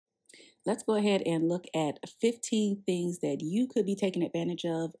let's go ahead and look at 15 things that you could be taking advantage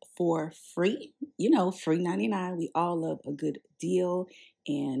of for free. You know, free 99. We all love a good deal,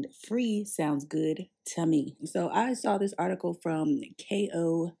 and free sounds good to me. So I saw this article from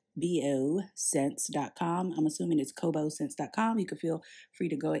KOBOsense.com. I'm assuming it's kobosense.com. You can feel free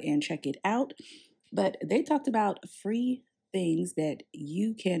to go and check it out. But they talked about free things that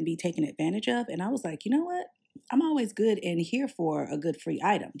you can be taking advantage of. And I was like, you know what? I'm always good and here for a good free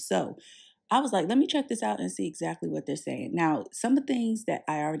item. So I was like, let me check this out and see exactly what they're saying. Now, some of the things that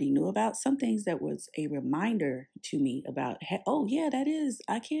I already knew about, some things that was a reminder to me about, oh, yeah, that is,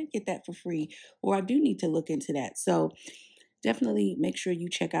 I can't get that for free, or I do need to look into that. So definitely make sure you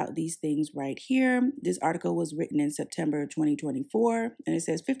check out these things right here. This article was written in September 2024, and it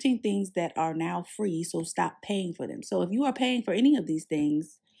says 15 things that are now free, so stop paying for them. So if you are paying for any of these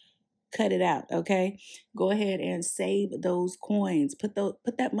things, cut it out, okay? Go ahead and save those coins. Put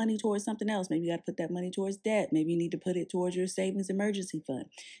that money towards something else. Maybe you got to put that money towards debt. Maybe you need to put it towards your savings emergency fund.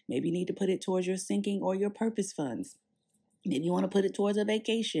 Maybe you need to put it towards your sinking or your purpose funds. Maybe you want to put it towards a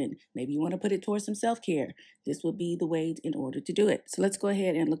vacation. Maybe you want to put it towards some self-care. This would be the way in order to do it. So let's go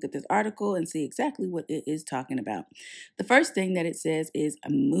ahead and look at this article and see exactly what it is talking about. The first thing that it says is a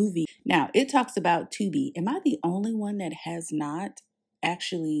movie. Now, it talks about Tubi. Am I the only one that has not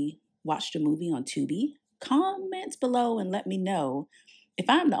actually watched a movie on Tubi? Comments below and let me know if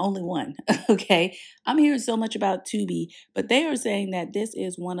I'm the only one. Okay, I'm hearing so much about Tubi, but they are saying that this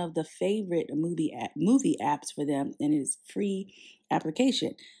is one of the favorite movie apps for them, and it's free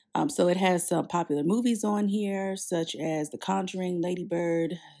application. So it has some popular movies on here, such as The Conjuring, Lady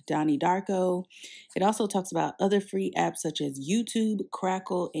Bird, Donnie Darko. It also talks about other free apps such as YouTube,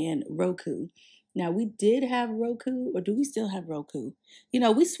 Crackle, and Roku. Now, we did have Roku, or do we still have Roku? You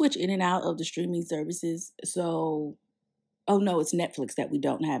know, we switch in and out of the streaming services. So, oh no, it's Netflix that we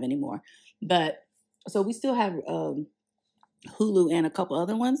don't have anymore. But so we still have Hulu and a couple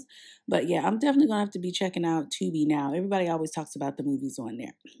other ones. But yeah, I'm definitely going to have to be checking out Tubi now. Everybody always talks about the movies on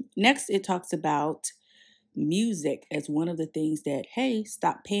there. Next, it talks about music as one of the things that, hey,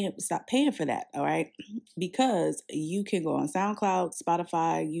 stop paying for that, all right? Because you can go on SoundCloud,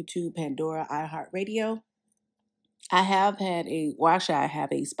 Spotify, YouTube, Pandora, iHeartRadio. I have a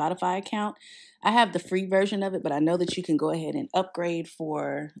Spotify account. I have the free version of it, but I know that you can go ahead and upgrade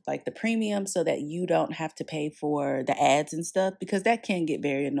for like the premium so that you don't have to pay for the ads and stuff, because that can get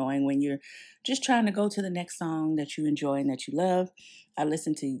very annoying when you're just trying to go to the next song that you enjoy and that you love. I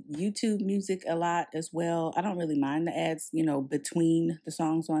listen to YouTube music a lot as well. I don't really mind the ads, you know, between the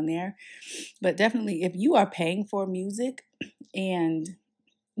songs on there. But definitely, if you are paying for music and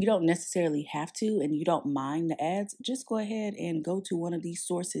you don't necessarily have to, and you don't mind the ads, just go ahead and go to one of these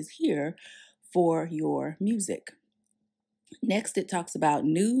sources here for your music. Next, it talks about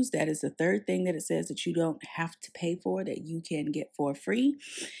news. That is the third thing that it says that you don't have to pay for, that you can get for free.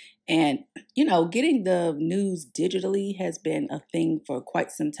 And, you know, getting the news digitally has been a thing for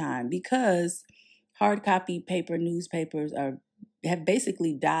quite some time, because hard copy paper newspapers have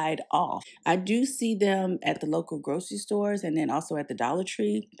basically died off. I do see them at the local grocery stores and then also at the Dollar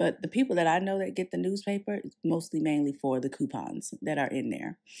Tree, but the people that I know that get the newspaper, it's mainly for the coupons that are in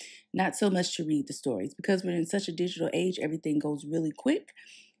there. Not so much to read the stories, because we're in such a digital age, everything goes really quick.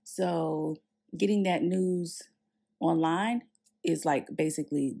 So getting that news online is like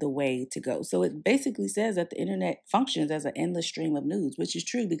basically the way to go. So it basically says that the internet functions as an endless stream of news, which is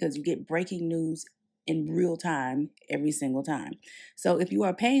true, because you get breaking news in real time every single time. So if you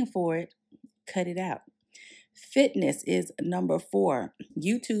are paying for it, cut it out. Fitness is number 4.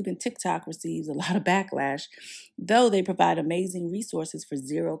 YouTube and TikTok receives a lot of backlash, though they provide amazing resources for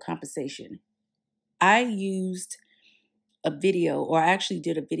zero compensation. I used a video, or I actually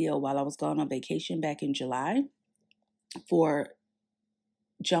did a video while I was gone on vacation back in July for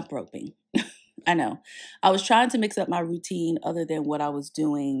jump roping. I know. I was trying to mix up my routine other than what I was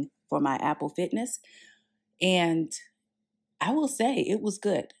doing for my Apple Fitness. And I will say it was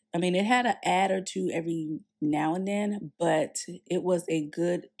good. I mean, it had an ad or two every now and then, but it was a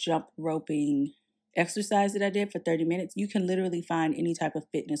good jump roping exercise that I did for 30 minutes. You can literally find any type of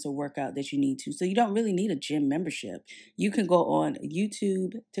fitness or workout that you need to. So you don't really need a gym membership. You can go on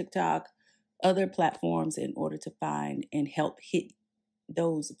YouTube, TikTok, other platforms in order to find and help hit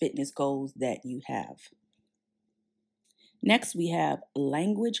those fitness goals that you have. Next, we have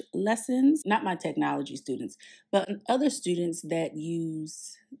language lessons. Not my technology students, but other students that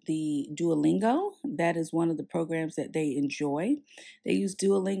use the Duolingo. That is one of the programs that they enjoy. They use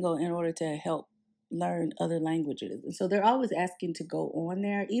Duolingo in order to help learn other languages. And so they're always asking to go on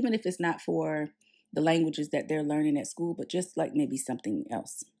there, even if it's not for the languages that they're learning at school, but just like maybe something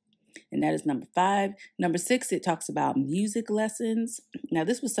else. And that is number 5. Number 6, it talks about music lessons. Now,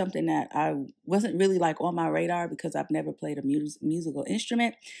 this was something that I wasn't really like on my radar because I've never played a musical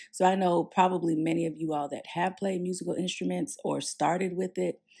instrument. So I know probably many of you all that have played musical instruments or started with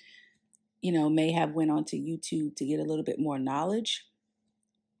it, may have went onto YouTube to get a little bit more knowledge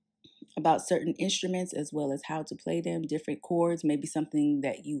about certain instruments as well as how to play them, different chords, maybe something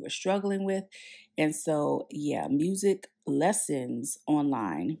that you were struggling with. And so, yeah, music lessons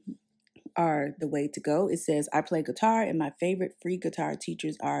online are the way to go. It says, I play guitar and my favorite free guitar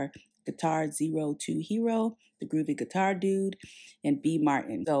teachers are Guitar 02 Hero, the Groovy Guitar Dude, and B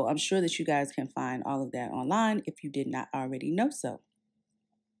Martin. So I'm sure that you guys can find all of that online if you did not already know so.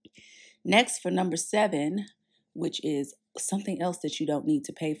 Next, for number 7, which is something else that you don't need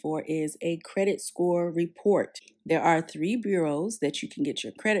to pay for, is a credit score report. There are 3 bureaus that you can get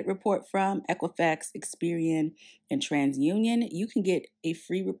your credit report from: Equifax, Experian, and TransUnion. You can get a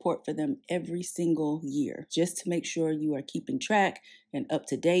free report for them every single year, just to make sure you are keeping track and up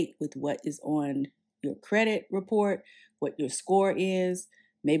to date with what is on your credit report, what your score is,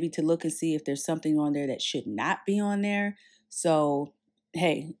 maybe to look and see if there's something on there that should not be on there. So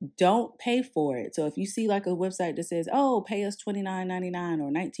hey, don't pay for it. So if you see like a website that says, oh, pay us $29.99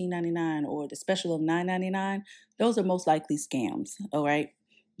 or $19.99 or the special of $9.99, those are most likely scams. All right.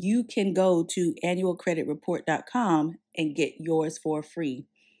 You can go to annualcreditreport.com and get yours for free.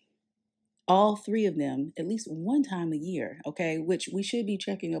 All 3 of them, at least one time a year, okay, which we should be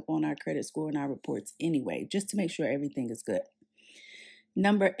checking up on our credit score and our reports anyway, just to make sure everything is good.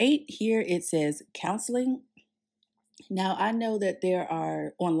 Number 8 here, it says counseling. Now, I know that there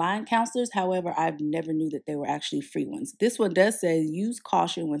are online counselors. However, I've never knew that they were actually free ones. This one does say use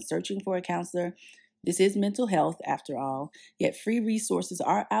caution when searching for a counselor. This is mental health after all, yet free resources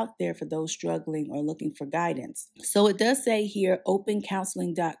are out there for those struggling or looking for guidance. So it does say here,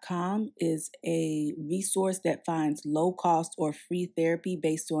 opencounseling.com is a resource that finds low cost or free therapy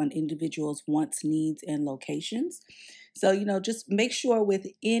based on individuals' wants, needs, and locations. So, just make sure with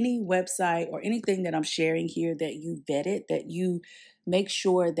any website or anything that I'm sharing here that you vet it, that you make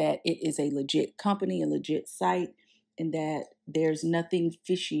sure that it is a legit company, a legit site, and that there's nothing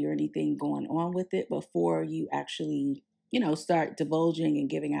fishy or anything going on with it before you actually, start divulging and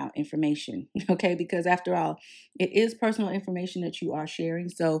giving out information. Okay, because after all, it is personal information that you are sharing.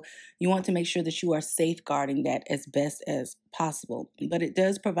 So you want to make sure that you are safeguarding that as best as possible. But it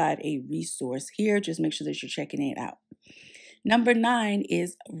does provide a resource here. Just make sure that you're checking it out. Number 9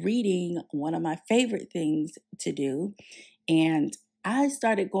 is reading, one of my favorite things to do. And I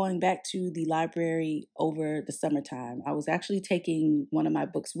started going back to the library over the summertime. I was actually taking one of my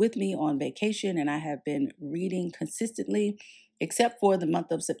books with me on vacation, and I have been reading consistently, except for the month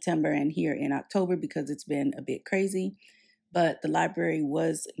of September and here in October because it's been a bit crazy. But the library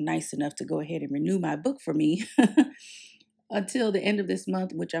was nice enough to go ahead and renew my book for me until the end of this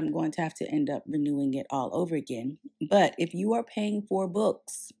month, which I'm going to have to end up renewing it all over again. But if you are paying for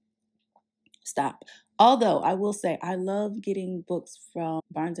books, stop. Although I will say I love getting books from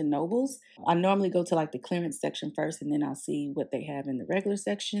Barnes and Nobles. I normally go to like the clearance section first and then I'll see what they have in the regular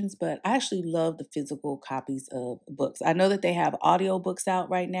sections. But I actually love the physical copies of books. I know that they have audio books out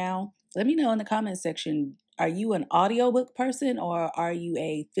right now. Let me know in the comments section, are you an audiobook person or are you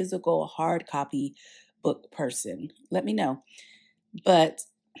a physical hard copy book person? Let me know. But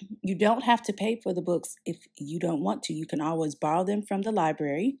you don't have to pay for the books if you don't want to. You can always borrow them from the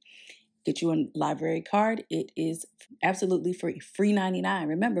library. Get you a library card. It is absolutely free. Free 99.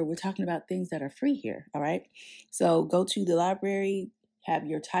 Remember, we're talking about things that are free here. All right. So go to the library, have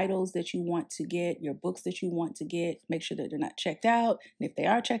your titles that you want to get, your books that you want to get. Make sure that they're not checked out. And if they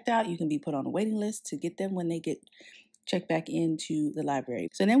are checked out, you can be put on a waiting list to get them when they get checked back into the library.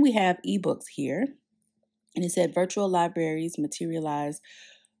 So then we have ebooks here. And it said virtual libraries materialize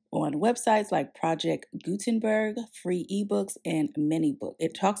on websites like Project Gutenberg, free ebooks, and ManyBook.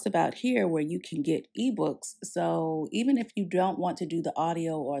 It talks about here where you can get ebooks. So even if you don't want to do the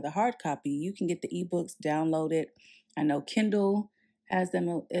audio or the hard copy, you can get the ebooks, download it. I know Kindle has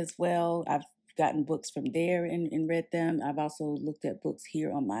them as well. I've gotten books from there and read them. I've also looked at books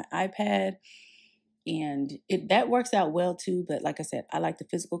here on my iPad. And that works out well too. But like I said, I like the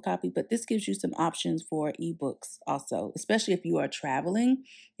physical copy, but this gives you some options for ebooks also, especially if you are traveling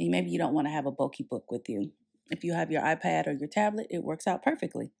and maybe you don't want to have a bulky book with you. If you have your iPad or your tablet, it works out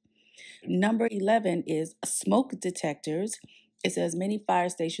perfectly. Number 11 is smoke detectors. It says many fire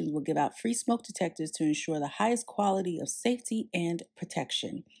stations will give out free smoke detectors to ensure the highest quality of safety and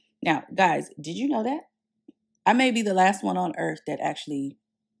protection. Now, guys, did you know that? I may be the last one on earth that actually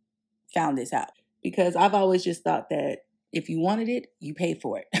found this out. Because I've always just thought that If you wanted it, you paid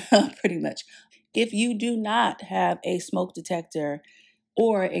for it, pretty much. If you do not have a smoke detector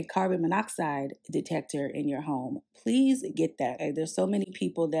or a carbon monoxide detector in your home, please get that. There's so many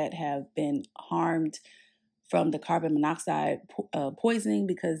people that have been harmed from the carbon monoxide poisoning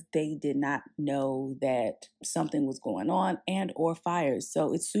because they did not know that something was going on and or fires.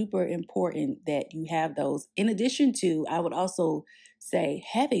 So it's super important that you have those. In addition to, I would also say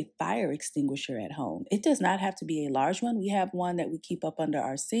have a fire extinguisher at home. It does not have to be a large one. We have one that we keep up under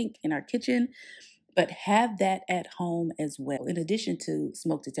our sink in our kitchen, but have that at home as well, in addition to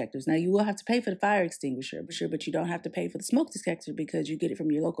smoke detectors. Now, you will have to pay for the fire extinguisher, but you don't have to pay for the smoke detector because you get it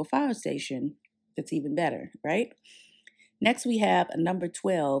from your local fire station. That's even better, right? Next, we have number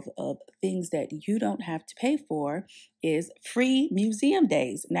 12 of things that you don't have to pay for is free museum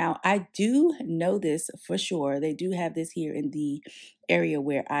days. Now, I do know this for sure. They do have this here in the area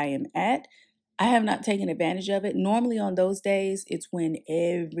where I am at. I have not taken advantage of it. Normally on those days, it's when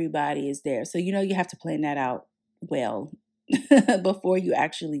everybody is there. So, you have to plan that out well before you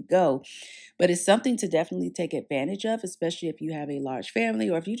actually go. But it's something to definitely take advantage of, especially if you have a large family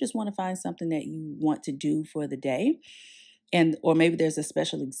or if you just want to find something that you want to do for the day. Or maybe there's a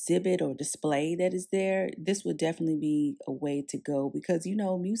special exhibit or display that is there. This would definitely be a way to go because,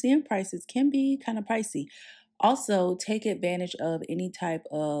 museum prices can be kind of pricey. Also, take advantage of any type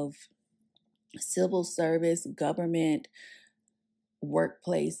of civil service, government,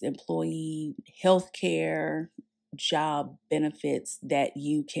 workplace, employee, healthcare, job benefits that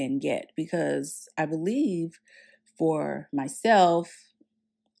you can get. Because I believe for myself,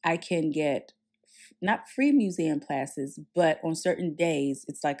 I can get not free museum classes, but on certain days,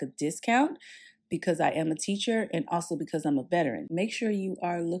 it's like a discount because I am a teacher and also because I'm a veteran. Make sure you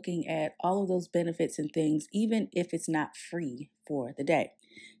are looking at all of those benefits and things, even if it's not free for the day.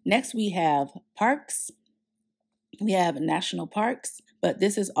 Next, we have parks. We have national parks, but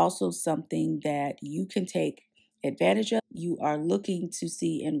this is also something that you can take advantage of. You are looking to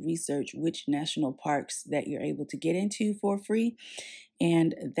see and research which national parks that you're able to get into for free.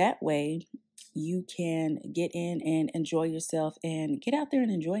 And that way you can get in and enjoy yourself and get out there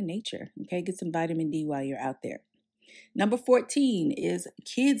and enjoy nature. Okay, get some vitamin D while you're out there. Number 14 is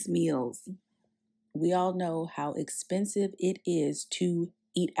kids' meals. We all know how expensive it is to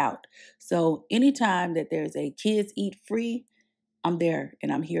eat out. So anytime that there's a kids eat free, I'm there and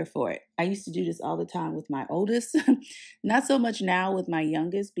I'm here for it. I used to do this all the time with my oldest. Not so much now with my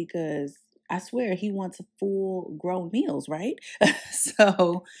youngest because I swear he wants full grown meals, right?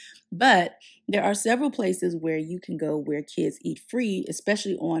 But there are several places where you can go where kids eat free,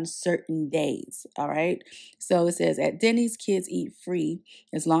 especially on certain days. All right. So it says at Denny's, kids eat free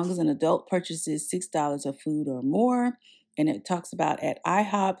as long as an adult purchases $6 of food or more. And it talks about at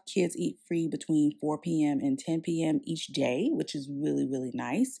IHOP, kids eat free between 4 p.m. and 10 p.m. each day, which is really, really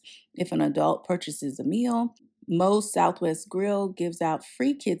nice. If an adult purchases a meal, Moe's Southwest Grill gives out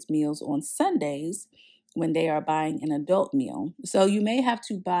free kids meals on Sundays when they are buying an adult meal. So you may have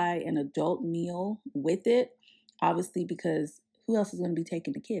to buy an adult meal with it, obviously, because who else is going to be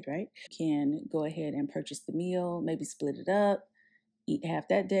taking the kid, right? You can go ahead and purchase the meal, maybe split it up, eat half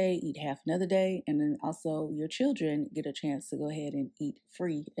that day, eat half another day, and then also your children get a chance to go ahead and eat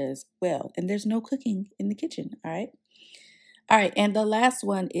free as well. And there's no cooking in the kitchen, all right? All right, and the last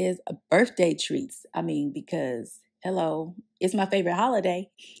one is birthday treats. Because hello, it's my favorite holiday.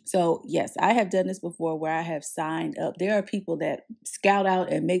 So yes, I have done this before where I have signed up. There are people that scout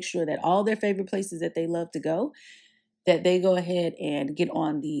out and make sure that all their favorite places that they love to go, that they go ahead and get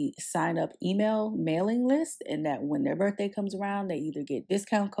on the sign up email mailing list, and that when their birthday comes around, they either get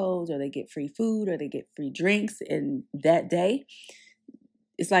discount codes or they get free food or they get free drinks in that day.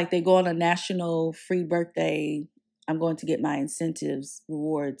 It's like they go on a national free birthday, I'm going to get my incentives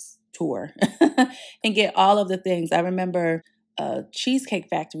rewards tour and get all of the things. I remember a Cheesecake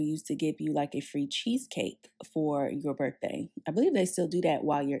Factory used to give you like a free cheesecake for your birthday. I believe they still do that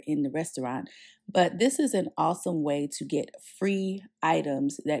while you're in the restaurant. But this is an awesome way to get free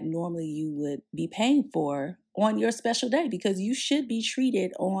items that normally you would be paying for on your special day, because you should be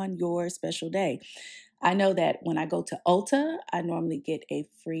treated on your special day. I know that when I go to Ulta, I normally get a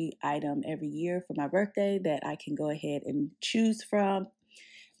free item every year for my birthday that I can go ahead and choose from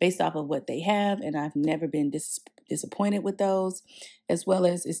based off of what they have. And I've never been disappointed with those. As well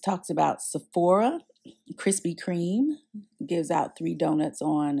as it talks about Sephora. Krispy Kreme gives out 3 donuts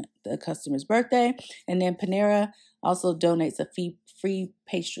on the customer's birthday. And then Panera also donates a free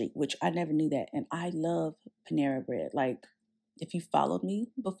pastry, which I never knew that. And I love Panera bread. Like, if you followed me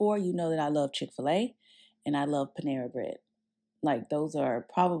before, you know that I love Chick-fil-A and I love Panera bread. Like, those are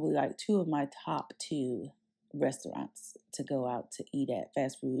probably like 2 of my top 2 restaurants to go out to eat at,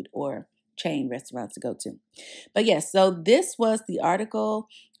 fast food or chain restaurants to go to. But yes, so this was the article.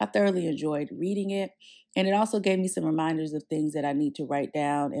 I thoroughly enjoyed reading it. And it also gave me some reminders of things that I need to write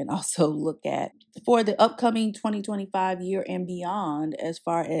down and also look at for the upcoming 2025 year and beyond, as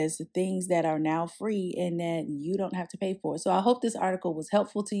far as the things that are now free and that you don't have to pay for. So I hope this article was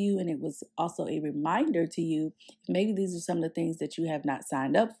helpful to you, and it was also a reminder to you. Maybe these are some of the things that you have not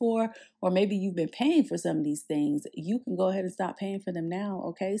signed up for, or maybe you've been paying for some of these things. You can go ahead and stop paying for them now,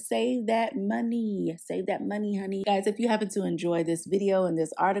 okay? Save that money. Save that money, honey. Guys, if you happen to enjoy this video and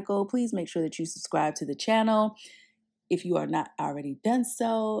this article, please make sure that you subscribe to the channel if you are not already done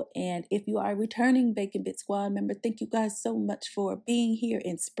so. And if you are a returning Bacon Bit Squad member, thank you guys so much for being here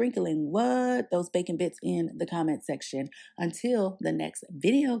and sprinkling those bacon bits in the comment section. Until the next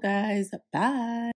video, guys, bye.